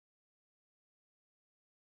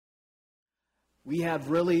We have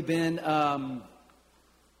really been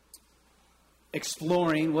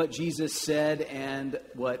exploring what Jesus said and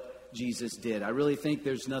what Jesus did. I really think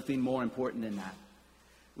there's nothing more important than that.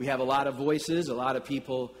 We have a lot of voices, a lot of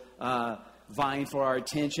people vying for our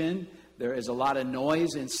attention. There is a lot of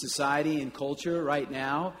noise in society and culture right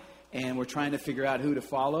now, and we're trying to figure out who to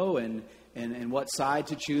follow and what side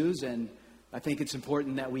to choose. And I think it's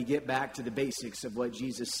important that we get back to the basics of what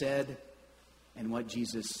Jesus said and what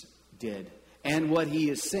Jesus did, and what he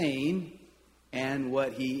is saying and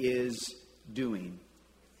what he is doing.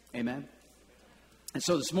 Amen? And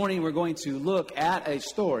so this morning we're going to look at a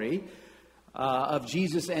story of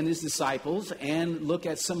Jesus and his disciples and look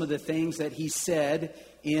at some of the things that he said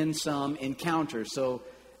in some encounters. So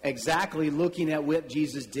exactly looking at what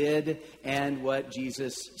Jesus did and what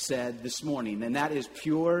Jesus said this morning. And that is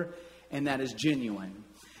pure and that is genuine.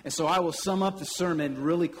 And so I will sum up the sermon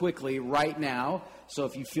really quickly right now. So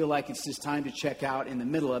if you feel like it's just time to check out in the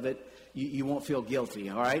middle of it, you won't feel guilty.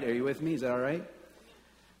 All right? Are you with me? Is that all right?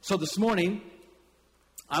 So this morning,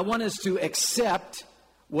 I want us to accept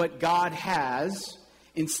what God has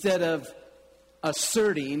instead of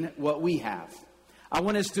asserting what we have. I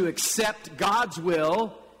want us to accept God's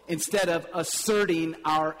will instead of asserting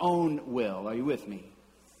our own will. Are you with me?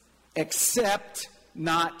 Accept,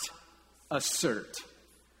 not assert.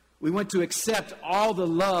 We want to accept all the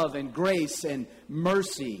love and grace and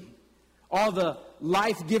mercy, all the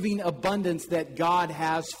life-giving abundance that God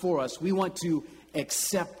has for us. We want to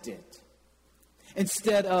accept it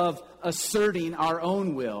instead of asserting our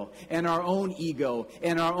own will and our own ego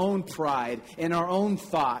and our own pride and our own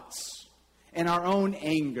thoughts and our own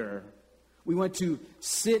anger. We want to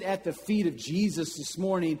sit at the feet of Jesus this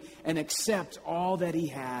morning and accept all that he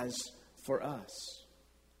has for us.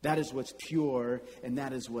 That is what's pure and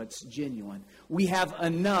that is what's genuine. We have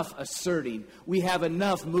enough asserting. We have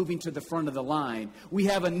enough moving to the front of the line. We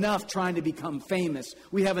have enough trying to become famous.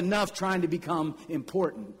 We have enough trying to become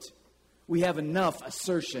important. We have enough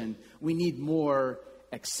assertion. We need more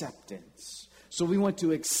acceptance. So we want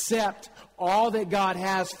to accept all that God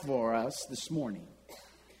has for us this morning.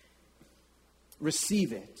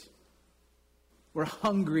 Receive it. We're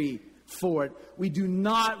hungry for it. We do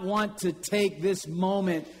not want to take this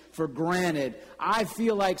moment for granted. I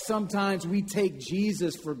feel like sometimes we take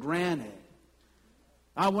Jesus for granted.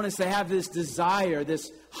 I want us to have this desire,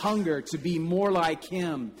 this hunger to be more like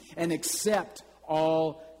him and accept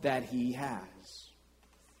all that he has.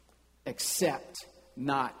 Accept,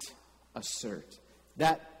 not assert.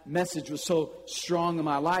 That message was so strong in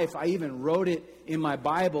my life, I even wrote it in my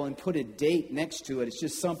Bible and put a date next to it. It's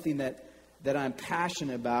just something that I'm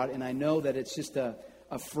passionate about, and I know that it's just a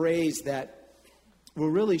phrase that will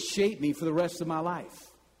really shape me for the rest of my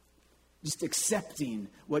life. Just accepting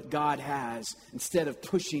what God has instead of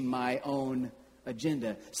pushing my own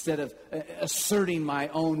agenda, instead of asserting my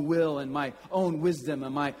own will and my own wisdom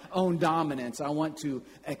and my own dominance. I want to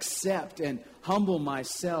accept and humble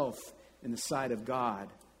myself in the sight of God,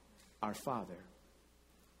 our Father.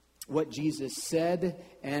 What Jesus said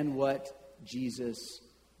and what Jesus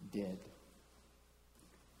did.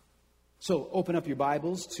 So open up your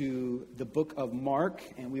Bibles to the book of Mark,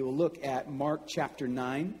 and we will look at Mark chapter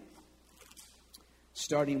 9,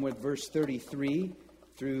 starting with verse 33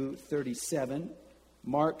 through 37.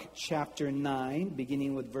 Mark chapter 9,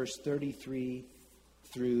 beginning with verse 33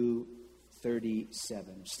 through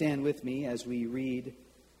 37. Stand with me as we read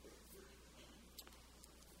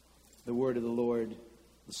the word of the Lord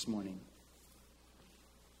this morning.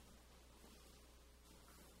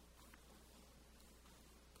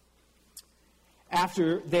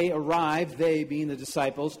 After they arrived, they being the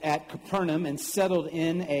disciples, at Capernaum and settled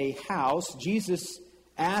in a house, Jesus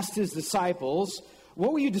asked his disciples,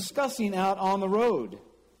 "What were you discussing out on the road?"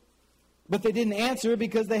 But they didn't answer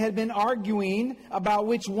because they had been arguing about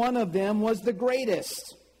which one of them was the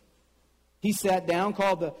greatest. He sat down,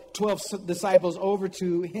 called the 12 disciples over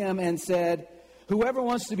to him and said, "Whoever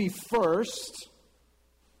wants to be first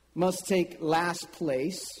must take last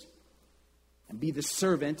place and be the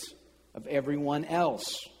servant of everyone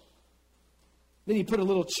else." Then he put a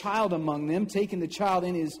little child among them. Taking the child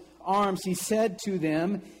in his arms, he said to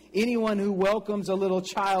them, "Anyone who welcomes a little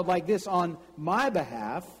child like this on my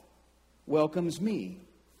behalf welcomes me.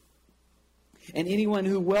 And anyone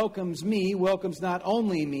who welcomes me welcomes not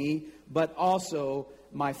only me, but also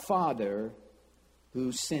my Father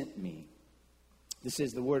who sent me." This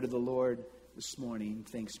is the word of the Lord this morning.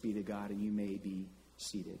 Thanks be to God, and you may be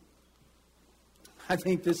seated. I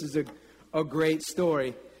think this is a great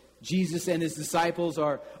story. Jesus and his disciples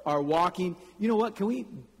are walking. You know what? Can we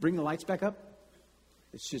bring the lights back up?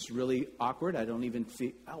 It's just really awkward. I don't even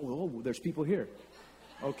feel, there's people here.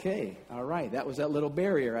 Okay, all right. That was that little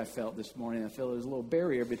barrier I felt this morning. I felt there was a little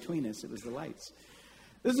barrier between us. It was the lights.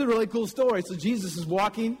 This is a really cool story. So Jesus is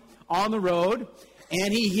walking on the road,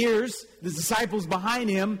 and he hears the disciples behind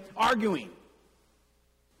him arguing.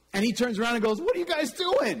 And he turns around and goes, "What are you guys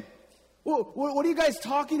doing? What are you guys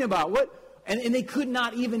talking about?" And they could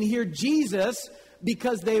not even hear Jesus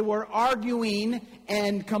because they were arguing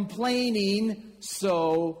and complaining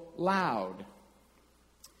so loud.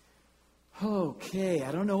 Okay,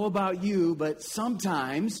 I don't know about you, but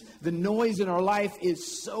sometimes the noise in our life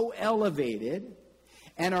is so elevated,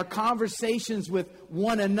 and our conversations with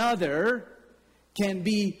one another can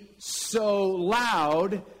be so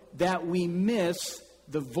loud that we miss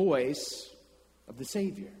the voice of the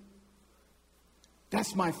Savior.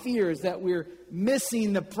 That's my fear, is that we're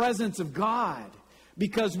missing the presence of God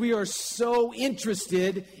because we are so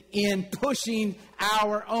interested in pushing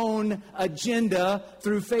our own agenda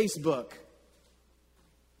through Facebook.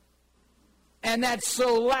 And that's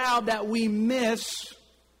so loud that we miss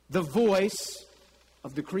the voice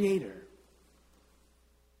of the Creator.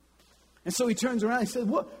 And so he turns around and says,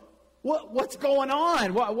 What's going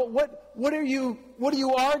on? What are you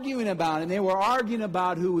arguing about? And they were arguing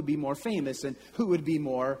about who would be more famous and who would be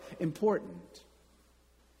more important.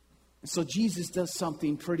 And so Jesus does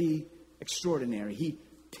something pretty extraordinary. He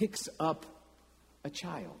picks up a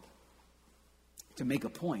child to make a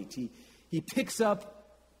point. He picks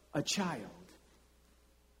up a child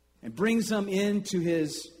and brings them into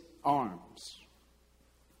his arms.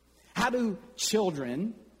 How do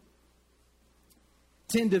children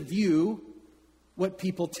tend to view what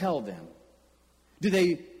people tell them? Do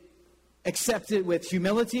they accept it with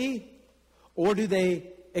humility, or do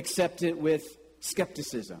they accept it with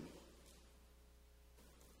skepticism?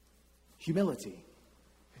 Humility.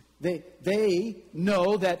 They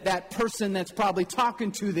know that that person that's probably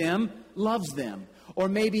talking to them loves them. Or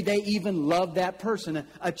maybe they even love that person.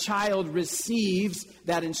 A child receives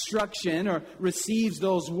that instruction or receives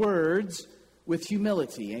those words with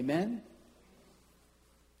humility. Amen?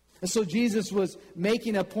 And so Jesus was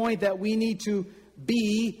making a point that we need to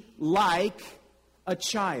be like a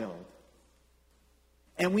child.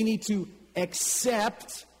 And we need to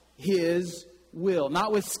accept his will.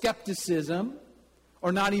 Not with skepticism,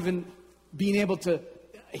 or not even being able to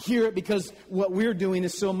hear it because what we're doing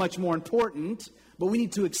is so much more important. But we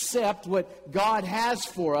need to accept what God has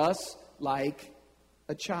for us like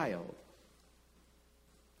a child.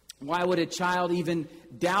 Why would a child even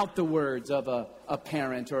doubt the words of a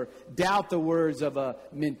parent or doubt the words of a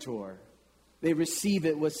mentor? They receive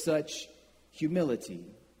it with such humility.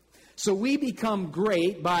 So we become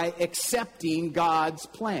great by accepting God's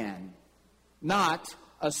plan, not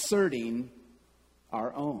asserting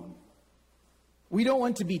our own. We don't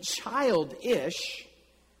want to be childish.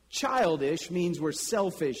 Childish means we're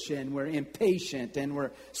selfish and we're impatient and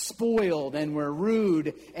we're spoiled and we're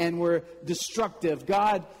rude and we're destructive.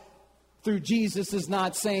 God, through Jesus, is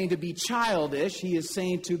not saying to be childish. He is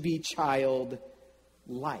saying to be childlike,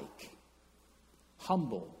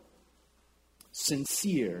 humble,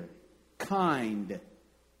 sincere, kind,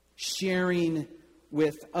 sharing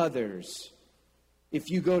with others. If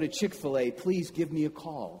you go to Chick-fil-A, please give me a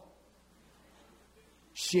call.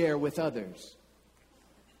 Share with others.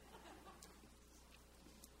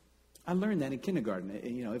 I learned that in kindergarten.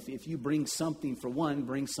 You know, if you bring something for one,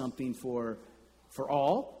 bring something for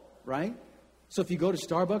all, right? So if you go to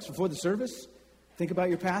Starbucks before the service, think about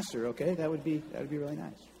your pastor, okay? That would be really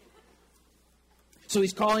nice. So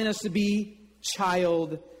he's calling us to be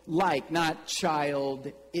childlike, not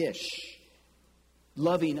childish.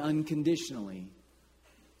 Loving unconditionally.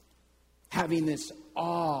 Having this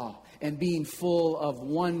awe and being full of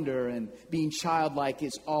wonder, and being childlike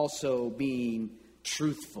is also being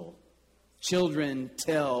truthful. Children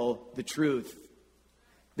tell the truth.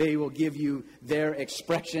 They will give you their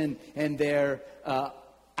expression and their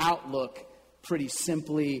outlook pretty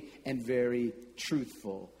simply and very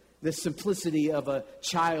truthful. The simplicity of a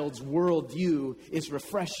child's worldview is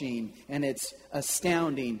refreshing and it's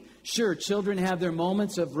astounding. Sure, children have their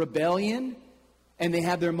moments of rebellion and they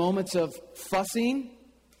have their moments of fussing,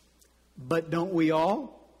 but don't we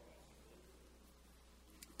all?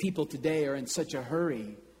 People today are in such a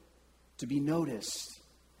hurry to be noticed.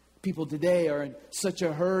 People today are in such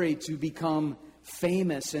a hurry to become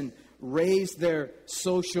famous and raise their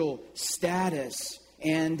social status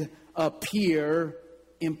and appear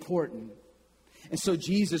important. And so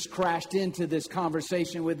Jesus crashed into this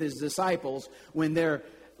conversation with his disciples when their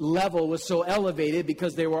level was so elevated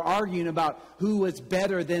because they were arguing about who was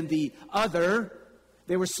better than the other.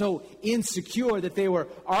 They were so insecure that they were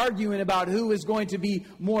arguing about who was going to be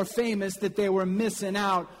more famous, that they were missing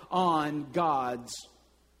out on God's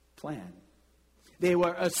plan. They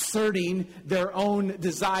were asserting their own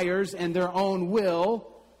desires and their own will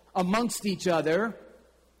amongst each other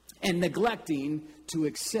and neglecting to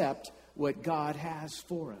accept what God has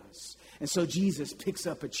for us. And so Jesus picks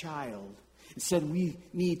up a child and said, we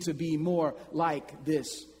need to be more like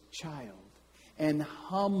this child and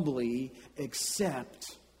humbly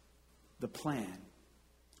accept the plan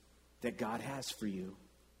that God has for you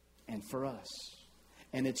and for us.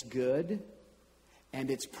 And it's good, and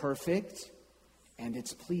it's perfect, and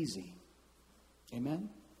it's pleasing. Amen?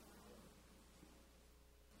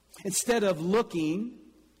 Instead of looking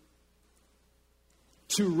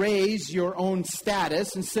to raise your own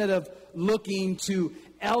status, instead of looking to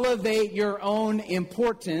elevate your own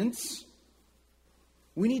importance,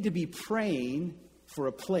 we need to be praying for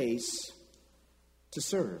a place to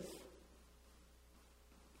serve.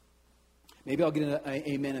 Maybe I'll get an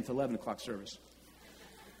amen at the 11 o'clock service.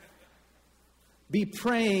 Be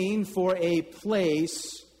praying for a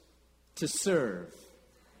place to serve.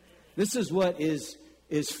 This is what is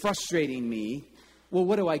frustrating me. Well,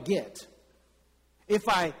 what do I get? If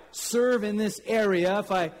I serve in this area,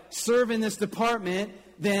 if I serve in this department,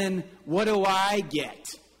 then what do I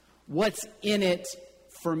get? What's in it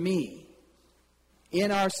for me?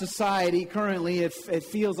 In our society currently, it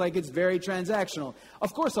feels like it's very transactional.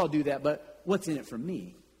 Of course I'll do that, but what's in it for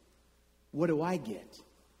me? What do I get?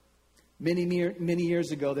 Many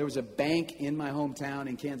years ago, there was a bank in my hometown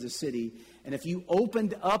in Kansas City, and if you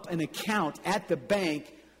opened up an account at the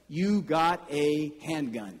bank, you got a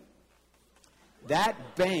handgun.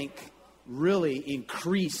 That bank really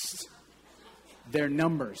increased their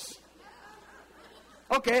numbers.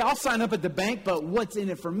 Okay, I'll sign up at the bank, but what's in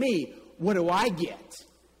it for me? What do I get?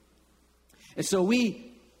 And so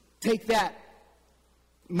we take that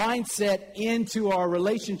mindset into our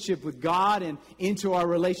relationship with God and into our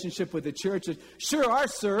relationship with the church. Sure, I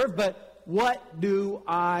serve, but what do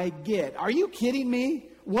I get? Are you kidding me?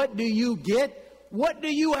 What do you get? What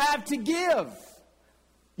do you have to give?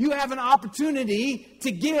 You have an opportunity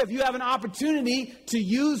to give. You have an opportunity to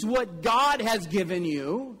use what God has given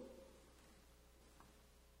you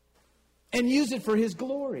and use it for His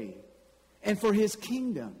glory and for His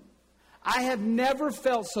kingdom. I have never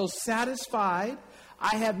felt so satisfied.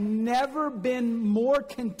 I have never been more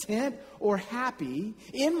content or happy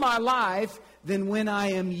in my life than when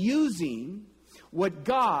I am using what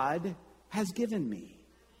God has given me.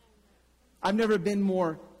 I've never been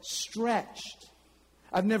more stretched.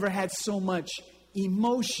 I've never had so much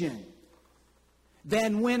emotion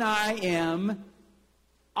than when I am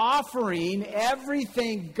offering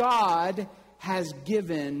everything God has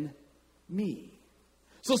given me.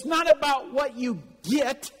 So it's not about what you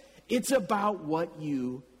get, it's about what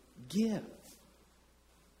you give.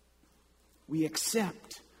 We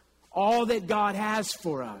accept all that God has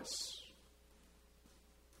for us.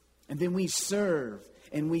 And then we serve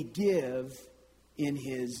and we give in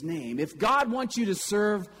His name. If God wants you to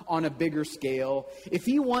serve on a bigger scale, if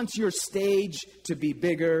He wants your stage to be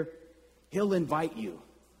bigger, He'll invite you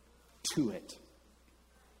to it.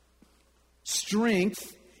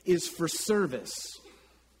 Strength is for service,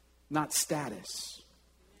 not status.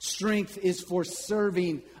 Strength is for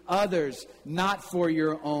serving others, not for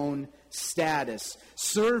your own status.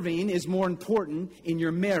 Serving is more important in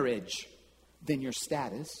your marriage than your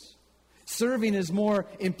status. Serving is more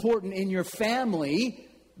important in your family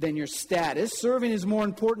than your status. Serving is more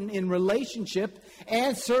important in relationship.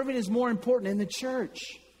 And serving is more important in the church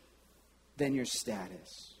than your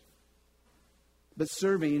status. But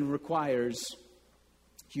serving requires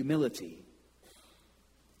humility.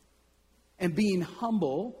 And being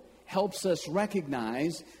humble helps us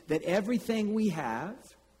recognize that everything we have,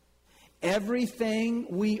 everything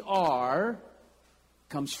we are,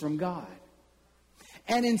 comes from God.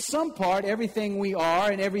 And in some part, everything we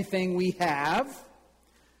are and everything we have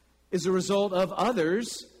is a result of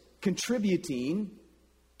others contributing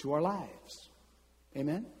to our lives.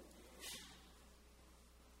 Amen?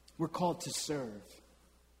 We're called to serve.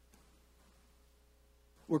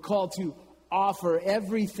 We're called to offer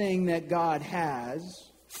everything that God has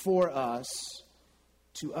for us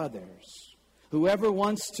to others. Whoever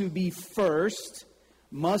wants to be first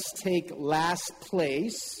must take last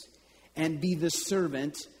place and be the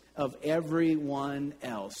servant of everyone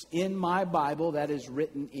else. In my Bible, that is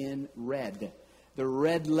written in red. The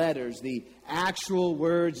red letters, the actual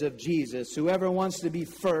words of Jesus. Whoever wants to be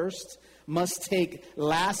first must take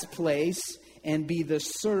last place and be the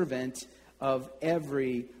servant of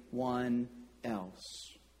everyone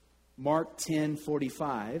else. Mark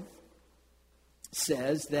 10:45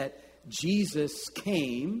 says that Jesus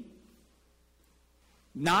came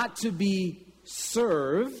not to be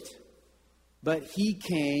served, but he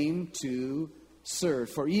came to serve.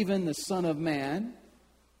 For even the Son of Man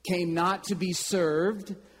came not to be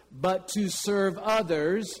served, but to serve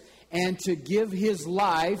others and to give his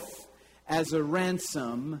life as a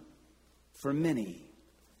ransom for many.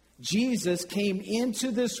 Jesus came into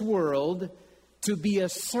this world to be a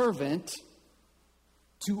servant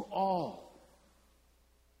to all.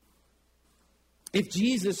 If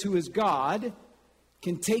Jesus, who is God,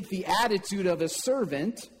 can take the attitude of a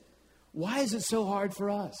servant, why is it so hard for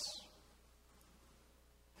us?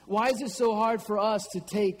 Why is it so hard for us to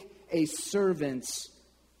take a servant's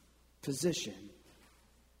position?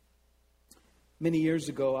 Many years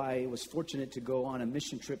ago, I was fortunate to go on a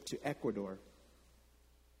mission trip to Ecuador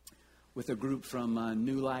with a group from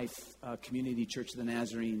New Life Community Church of the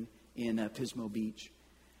Nazarene in Pismo Beach.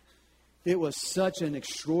 It was such an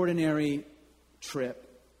extraordinary trip.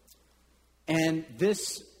 And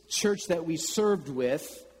this church that we served with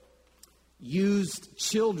used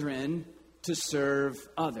children to serve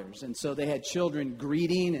others. And so they had children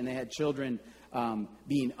greeting, and they had children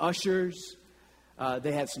being ushers.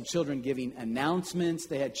 They had some children giving announcements.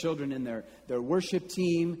 They had children in their worship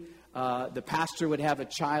team. The pastor would have a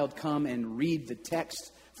child come and read the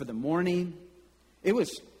text for the morning. It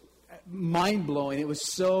was mind-blowing. It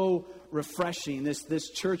was so refreshing. This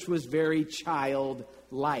church was very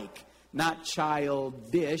childlike. Not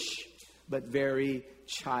childish, but very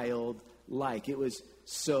childlike. It was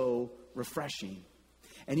so refreshing.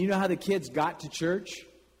 And you know how the kids got to church?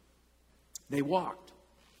 They walked.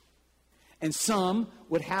 And some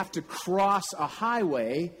would have to cross a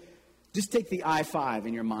highway. Just take the I-5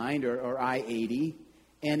 in your mind, or I-80,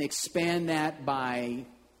 and expand that by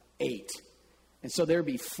 8. And so there'd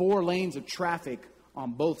be 4 lanes of traffic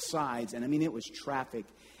on both sides. And I mean, it was traffic.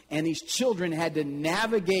 And these children had to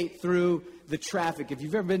navigate through the traffic. If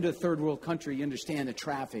you've ever been to a third world country, you understand the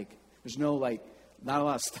traffic. There's not a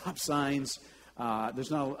lot of stop signs.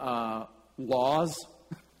 There's no laws,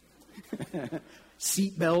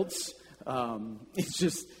 seat belts. It's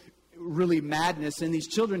just really madness. And these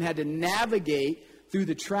children had to navigate through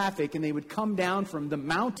the traffic, and they would come down from the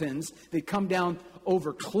mountains. They'd come down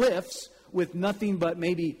over cliffs with nothing but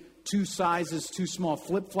maybe 2 sizes too small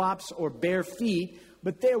flip-flops or bare feet.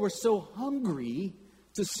 But they were so hungry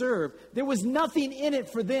to serve. There was nothing in it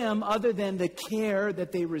for them other than the care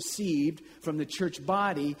that they received from the church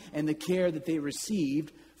body and the care that they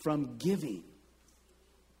received from giving.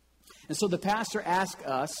 And so the pastor asked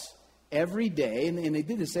us every day, and they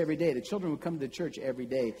did this every day. The children would come to the church every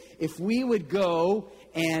day. If we would go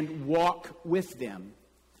and walk with them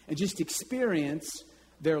and just experience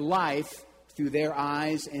their life through their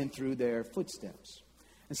eyes and through their footsteps.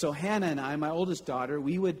 And so Hannah and I, my oldest daughter,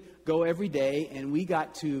 we would go every day, and we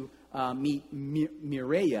got to meet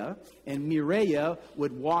Mireya. And Mireya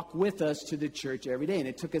would walk with us to the church every day. And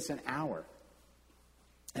it took us an hour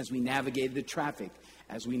as we navigated the traffic,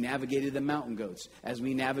 as we navigated the mountain goats, as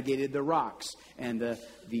we navigated the rocks and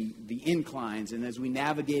the inclines, and as we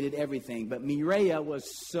navigated everything. But Mireya was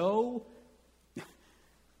so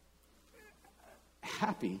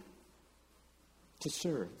happy to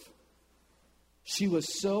serve. She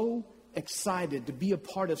was so excited to be a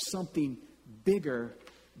part of something bigger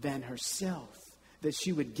than herself that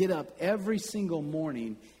she would get up every single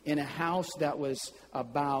morning in a house that was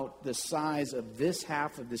about the size of this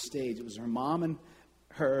half of the stage. It was her mom and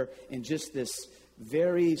her in just this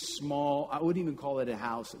very small, I wouldn't even call it a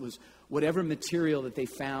house. It was whatever material that they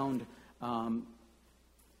found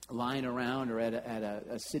lying around or at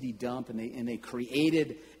a city dump, and they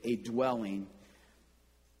created a dwelling.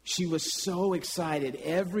 She was so excited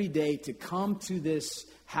every day to come to this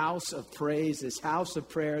house of praise, this house of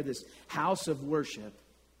prayer, this house of worship,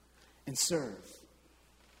 and serve,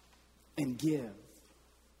 and give,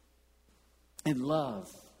 and love,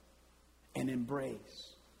 and embrace.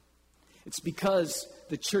 It's because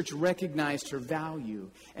the church recognized her value,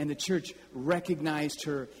 and the church recognized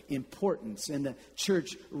her importance, and the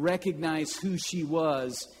church recognized who she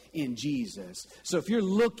was in Jesus. So if you're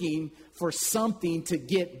looking for something to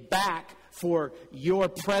get back for your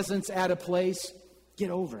presence at a place,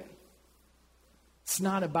 get over it. It's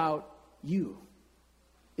not about you.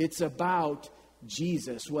 It's about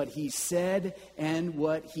Jesus, what he said and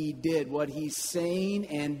what he did, what he's saying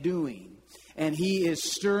and doing. And he is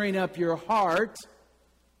stirring up your heart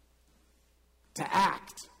to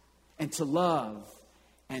act and to love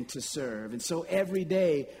and to serve. And so every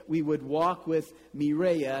day we would walk with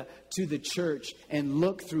Mireya to the church and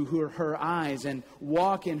look through her eyes and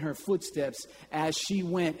walk in her footsteps as she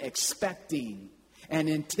went, expecting and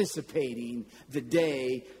anticipating the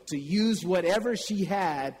day to use whatever she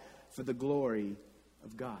had for the glory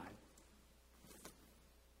of God.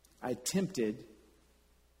 I attempted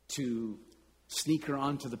to sneak her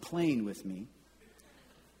onto the plane with me.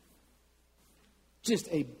 Just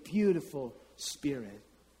a beautiful spirit.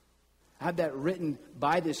 I have that written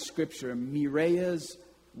by this scripture, Mireya's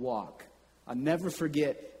walk. I'll never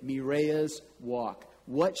forget Mireya's walk.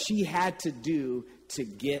 What she had to do to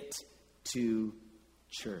get to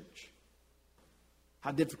church.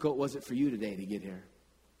 How difficult was it for you today to get here?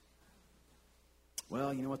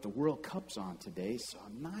 Well, you know what? The World Cup's on today, so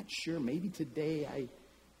I'm not sure. Maybe today I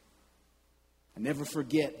never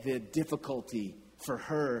forget the difficulty for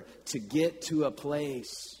her to get to a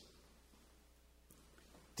place,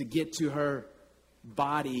 to get to her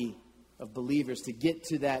body of believers, to get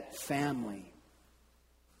to that family,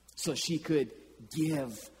 so she could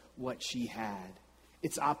give what she had.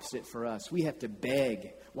 It's opposite for us. We have to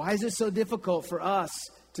beg. Why is it so difficult for us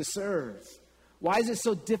to serve? Why is it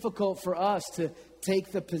so difficult for us to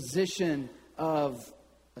take the position of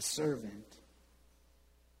a servant?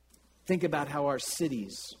 Think about how our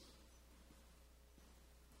cities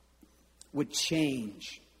would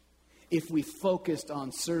change if we focused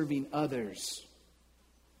on serving others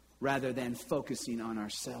rather than focusing on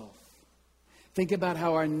ourselves. Think about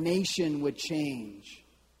how our nation would change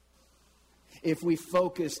if we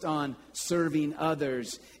focused on serving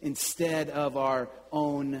others instead of our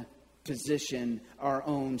own position, our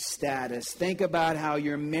own status. Think about how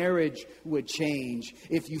your marriage would change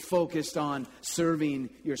if you focused on serving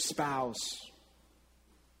your spouse.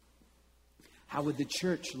 How would the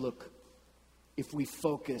church look if we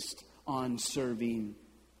focused on serving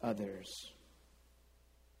others?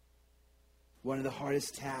 One of the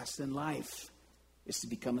hardest tasks in life is to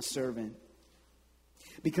become a servant,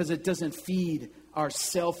 because it doesn't feed our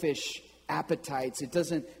selfish appetites. It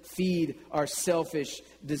doesn't feed our selfish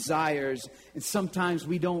desires. And sometimes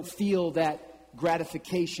we don't feel that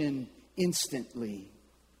gratification instantly.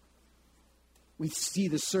 We see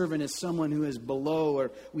the servant as someone who is below,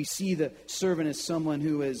 or we see the servant as someone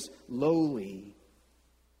who is lowly.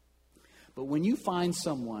 But when you find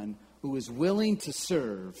someone who is willing to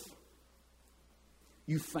serve,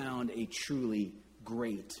 you found a truly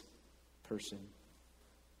great person.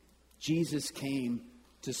 Jesus came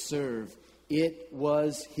to serve. It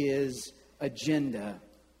was his agenda.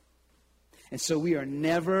 And so we are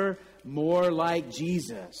never more like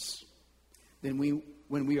Jesus than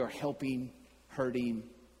when we are helping hurting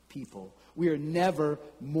people. We are never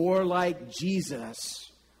more like Jesus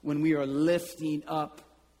when we are lifting up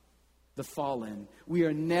the fallen. We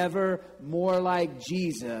are never more like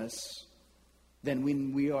Jesus than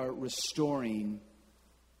when we are restoring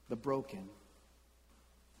the broken.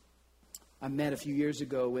 I met a few years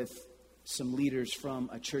ago with some leaders from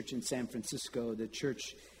a church in San Francisco. The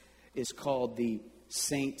church is called the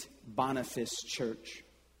St. Boniface Church.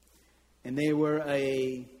 And they were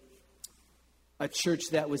a church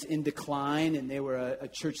that was in decline, and they were a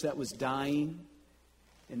church that was dying.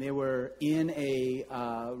 And they were in a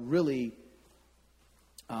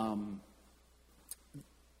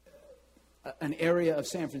an area of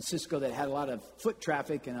San Francisco that had a lot of foot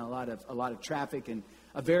traffic and a lot of traffic, and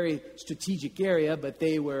a very strategic area, but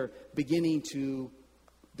they were beginning to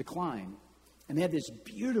decline. And they had this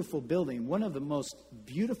beautiful building, one of the most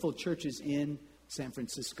beautiful churches in San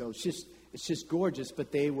Francisco. It's just gorgeous,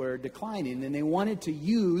 but they were declining, and they wanted to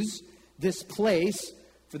use this place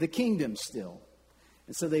for the kingdom still.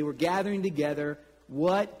 And so they were gathering together.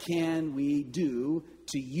 What can we do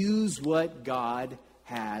to use what God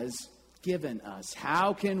has given us?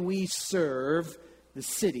 How can we serve the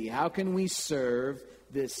city? How can we serve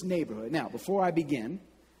this neighborhood? Now, before I begin,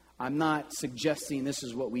 I'm not suggesting this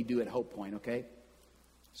is what we do at Hope Point, okay?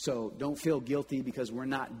 So don't feel guilty because we're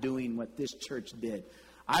not doing what this church did.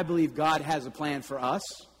 I believe God has a plan for us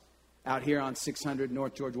out here on 600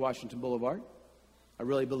 North George Washington Boulevard. I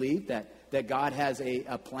really believe that God has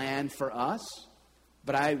a plan for us,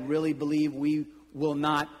 but I really believe we will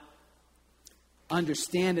not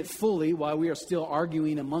understand it fully while we are still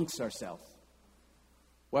arguing amongst ourselves,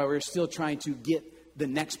 while we're still trying to get the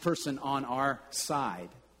next person on our side,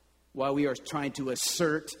 while we are trying to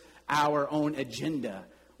assert our own agenda.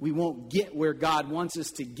 We won't get where God wants us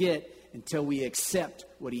to get until we accept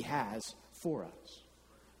what he has for us.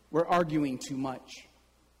 We're arguing too much.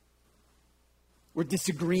 We're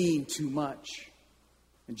disagreeing too much.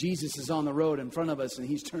 And Jesus is on the road in front of us, and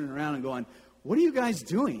he's turning around and going, what are you guys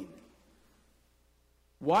doing?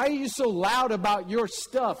 Why are you so loud about your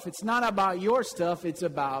stuff? It's not about your stuff. It's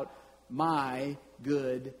about my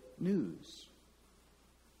good news.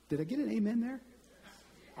 Did I get an amen there?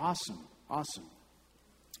 Awesome. Awesome.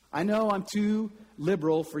 I know I'm too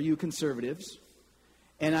liberal for you conservatives.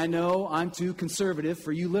 And I know I'm too conservative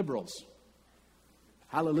for you liberals.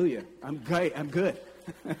 Hallelujah. I'm great. I'm good.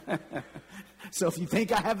 So if you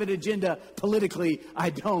think I have an agenda politically,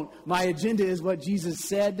 I don't. My agenda is what Jesus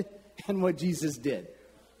said and what Jesus did.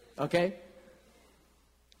 Okay?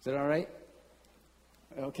 Is that all right?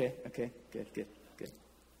 Okay. Good.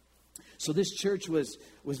 So this church was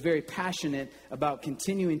very passionate about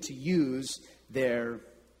continuing to use their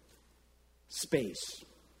space.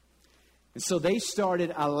 And so they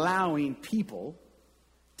started allowing people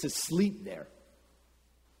to sleep there.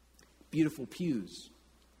 Beautiful pews.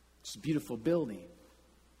 It's a beautiful building.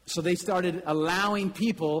 So they started allowing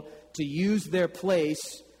people to use their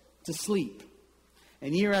place to sleep.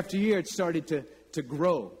 And year after year, it started to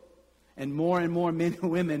grow. And more men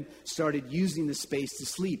and women started using the space to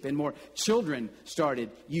sleep. And more children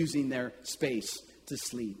started using their space to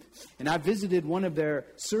sleep. And I visited one of their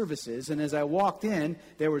services, and as I walked in,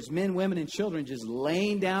 there was men, women, and children just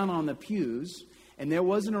laying down on the pews, and there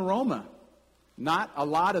was an aroma. Not a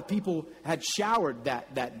lot of people had showered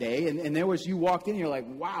that day, and there was, you walked in, and you're like,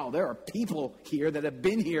 wow, there are people here that have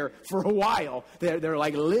been here for a while. They're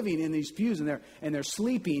like living in these pews, and they're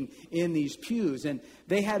sleeping in these pews. And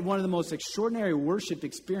they had one of the most extraordinary worship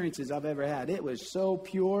experiences I've ever had. It was so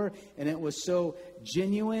pure, and it was so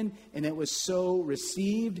genuine, and it was so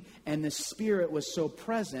received, and the Spirit was so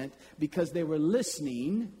present because they were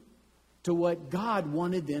listening to what God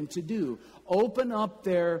wanted them to do. Open up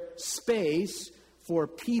their space for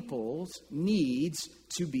people's needs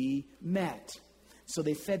to be met. So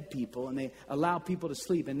they fed people and they allowed people to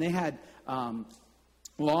sleep. And they had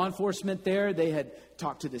law enforcement there. They had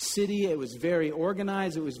talked to the city. It was very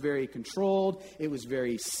organized. It was very controlled. It was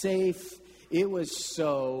very safe. It was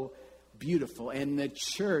so beautiful. And the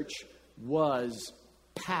church was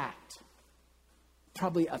packed.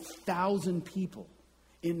 Probably 1,000 people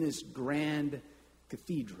in this grand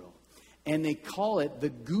cathedral. And they call it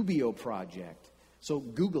the Gubbio Project. So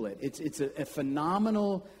Google it. It's a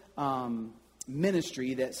phenomenal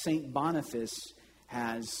ministry that St. Boniface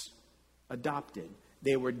has adopted.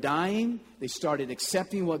 They were dying. They started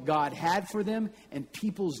accepting what God had for them. And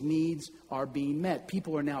people's needs are being met.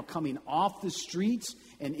 People are now coming off the streets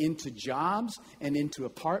and into jobs and into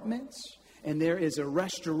apartments. And there is a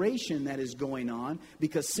restoration that is going on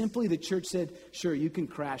because simply the church said, sure, you can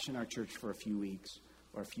crash in our church for a few weeks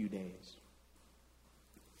or a few days.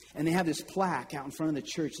 And they have this plaque out in front of the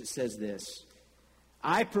church that says this: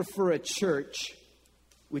 I prefer a church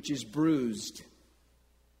which is bruised,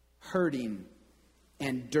 hurting,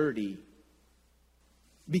 and dirty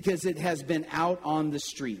because it has been out on the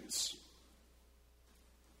streets,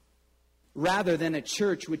 rather than a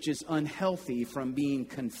church which is unhealthy from being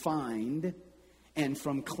confined and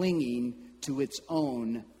from clinging to its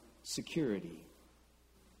own security.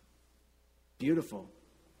 Beautiful.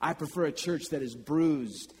 I prefer a church that is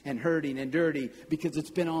bruised and hurting and dirty because it's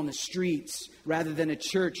been on the streets, rather than a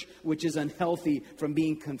church which is unhealthy from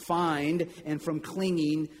being confined and from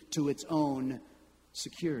clinging to its own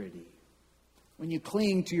security. When you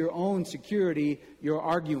cling to your own security, you're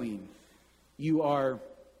arguing. You are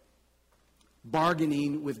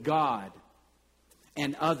bargaining with God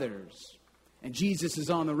and others. And Jesus is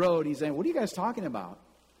on the road. He's saying, what are you guys talking about?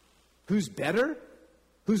 Who's better?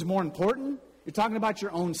 Who's more important? You're talking about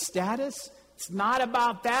your own status? It's not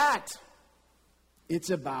about that.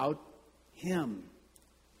 It's about Him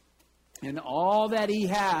and all that He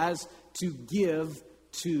has to give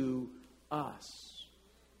to us.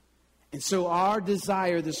 And so our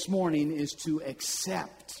desire this morning is to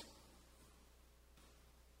accept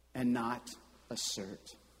and not assert.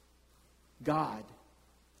 God,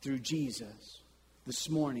 through Jesus, this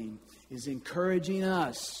morning is encouraging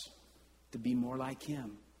us to be more like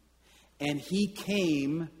Him. And He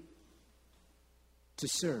came to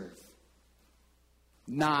serve,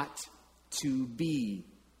 not to be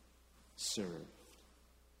served.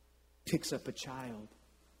 Picks up a child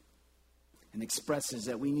and expresses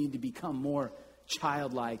that we need to become more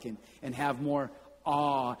childlike and have more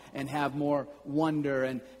awe and have more wonder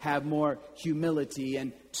and have more humility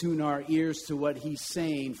and tune our ears to what He's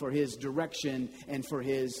saying for His direction and for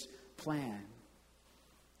His plan.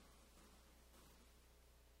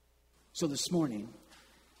 So this morning,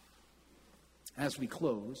 as we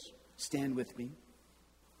close, stand with me.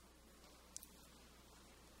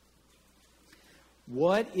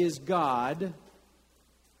 What is God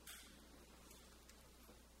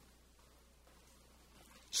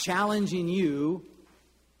challenging you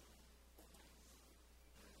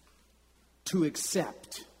to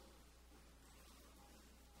accept.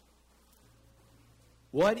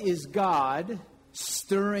 What is God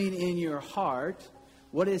stirring in your heart?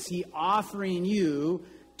 What is He offering you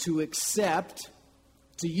to accept,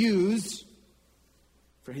 to use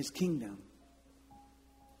for His kingdom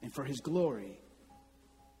and for His glory?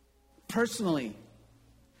 Personally,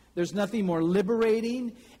 there's nothing more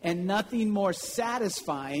liberating and nothing more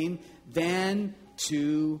satisfying than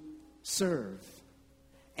to serve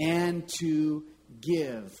and to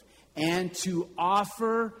give and to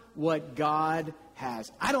offer what God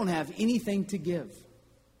has. I don't have anything to give.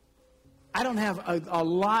 I don't have a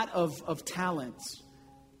lot of talents.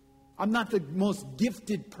 I'm not the most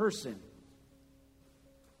gifted person.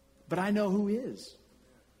 But I know who is.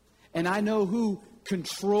 And I know who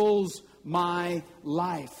controls my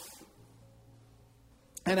life.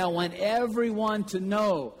 And I want everyone to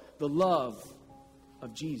know the love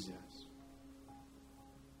of Jesus.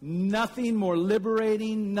 Nothing more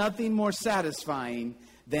liberating, nothing more satisfying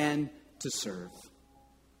than to serve.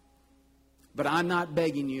 But I'm not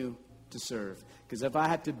begging you to serve. Because if I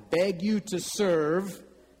have to beg you to serve,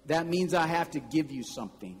 that means I have to give you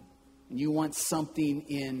something. And you want something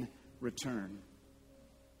in return.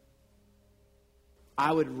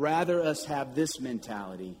 I would rather us have this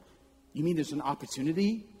mentality. You mean there's an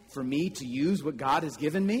opportunity for me to use what God has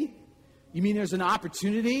given me? You mean there's an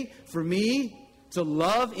opportunity for me to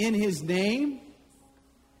love in His name?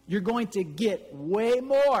 You're going to get way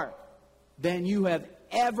more than you have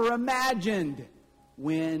ever imagined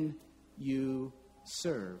when you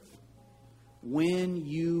serve. When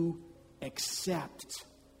you accept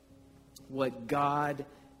what God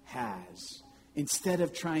has. Instead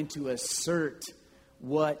of trying to assert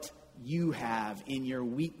what you have in your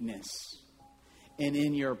weakness and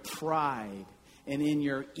in your pride and in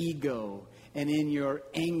your ego and in your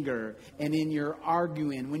anger and in your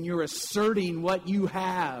arguing. When you're asserting what you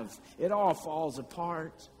have, it all falls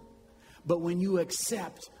apart. But when you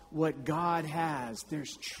accept what God has,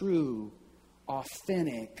 there's true,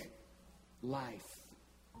 authentic life.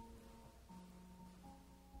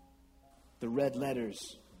 The red letters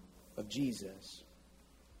of Jesus.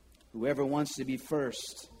 Whoever wants to be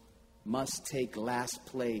first must take last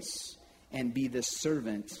place and be the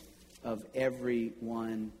servant of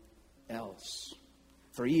everyone else.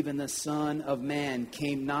 For even the Son of Man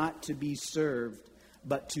came not to be served,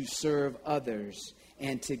 but to serve others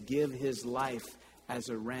and to give His life as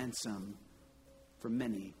a ransom for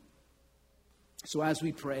many. So as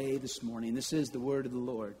we pray this morning, this is the word of the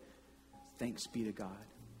Lord. Thanks be to God.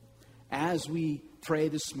 As we pray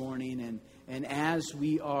this morning and as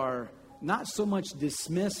we are not so much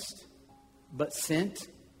dismissed, but sent,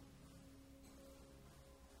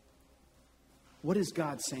 what is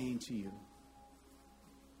God saying to you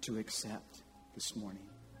to accept this morning?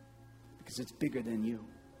 Because it's bigger than you.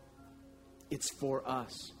 It's for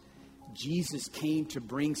us. Jesus came to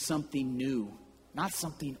bring something new, not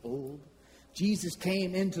something old. Jesus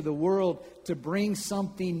came into the world to bring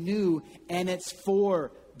something new, and it's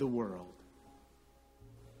for the world.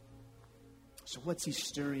 So what's He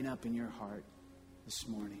stirring up in your heart this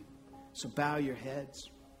morning? So bow your heads.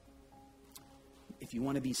 If you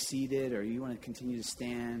want to be seated or you want to continue to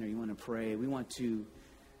stand or you want to pray, we want to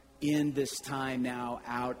end this time now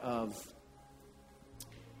out of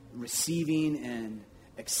receiving and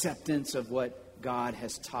acceptance of what God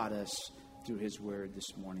has taught us through His word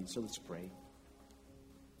this morning. So let's pray.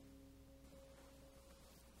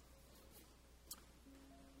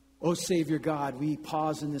 Oh, Savior God, we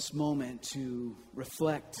pause in this moment to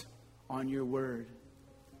reflect on your word,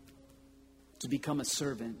 to become a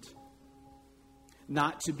servant,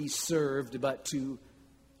 not to be served, but to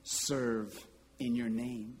serve in your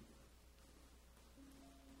name.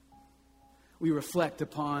 We reflect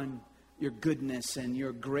upon your goodness and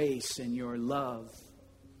your grace and your love.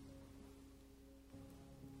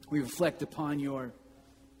 We reflect upon your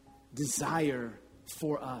desire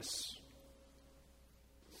for us.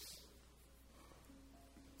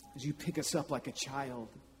 As you pick us up like a child,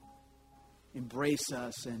 embrace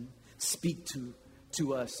us and speak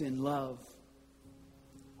to us in love.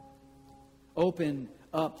 Open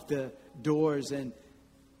up the doors and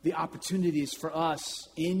the opportunities for us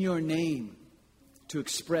in your name to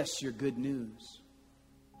express your good news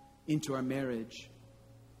into our marriage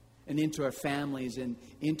and into our families and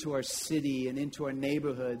into our city and into our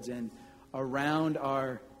neighborhoods and around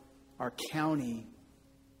our county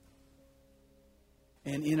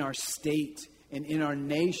and in our state and in our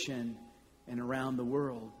nation and around the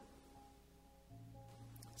world.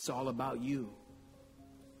 It's all about you.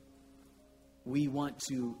 We want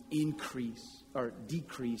to increase or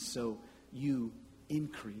decrease so you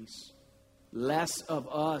increase. Less of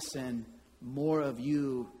us and more of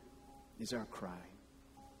you is our cry.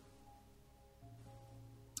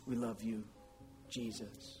 We love you,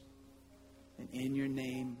 Jesus. And in your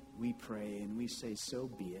name we pray and we say, so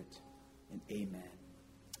be it. And amen.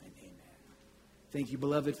 And amen. Thank you,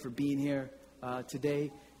 beloved, for being here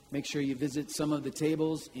today. Make sure you visit some of the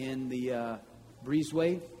tables in the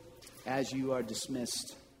breezeway as you are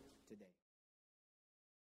dismissed.